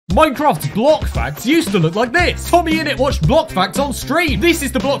Minecraft's block facts used to look like this. TommyInnit watched block facts on stream. This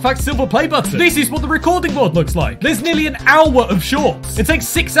is the block facts silver play button. This is what the recording board looks like. There's nearly an hour of shorts. It takes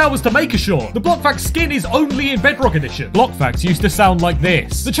 6 hours to make a short. The block facts skin is only in Bedrock Edition. Block facts used to sound like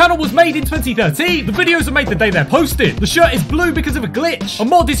this. The channel was made in 2013. The videos are made the day they're posted. The shirt is blue because of a glitch. A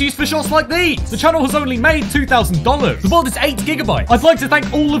mod is used for shots like these. The channel has only made $2,000. The mod is 8 GB. I'd like to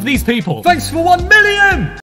thank all of these people. Thanks for 1 million!